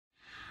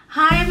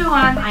Hi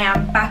everyone, I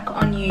am back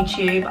on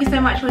YouTube. Thank you so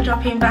much for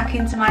dropping back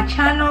into my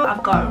channel.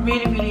 I've got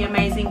really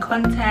amazing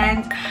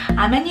content.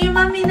 I'm a new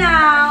mummy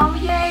now,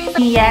 yay!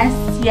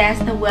 Yes,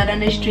 the word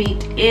on the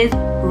street is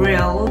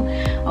real.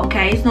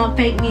 Okay, it's not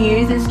fake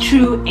news, it's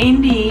true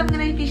indeed. I'm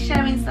gonna be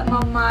sharing some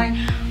of my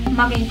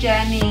mummy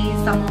journeys,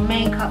 some more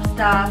makeup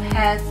stuff,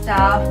 hair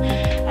stuff,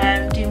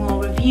 do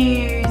more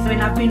reviews. I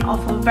mean, I've been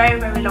off for a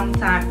very long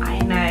time, I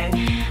know.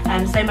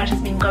 So much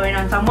has been going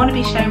on, so I want to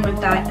be sharing with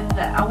that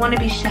I want to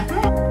be sharing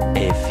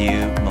a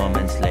few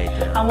moments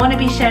later. I want to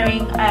be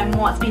sharing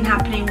what's been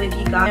happening with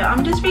you guys.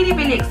 I'm just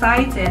really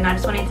excited, and I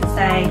just wanted to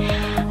say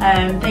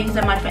thank you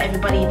so much for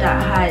everybody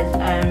that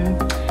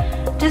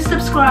has just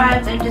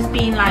subscribed and just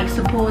been like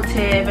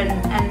supportive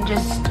and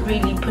just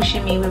really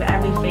pushing me with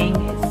everything.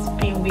 It's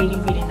been really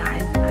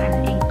nice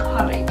and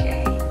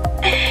encouraging.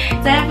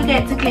 Don't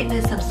forget to click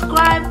the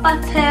subscribe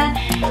button,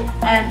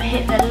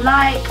 hit the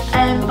like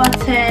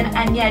button,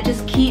 and yeah,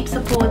 just keep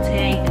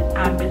supporting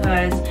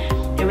because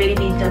it really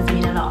does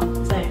mean a lot.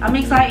 So I'm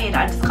excited,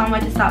 I just can't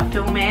wait to start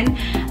filming.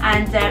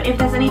 And if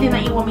there's anything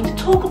that you want me to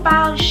talk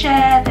about,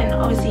 share, then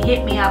obviously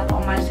hit me up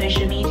on my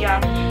social media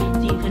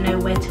so you can know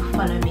where to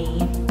follow me.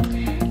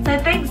 So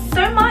thanks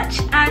so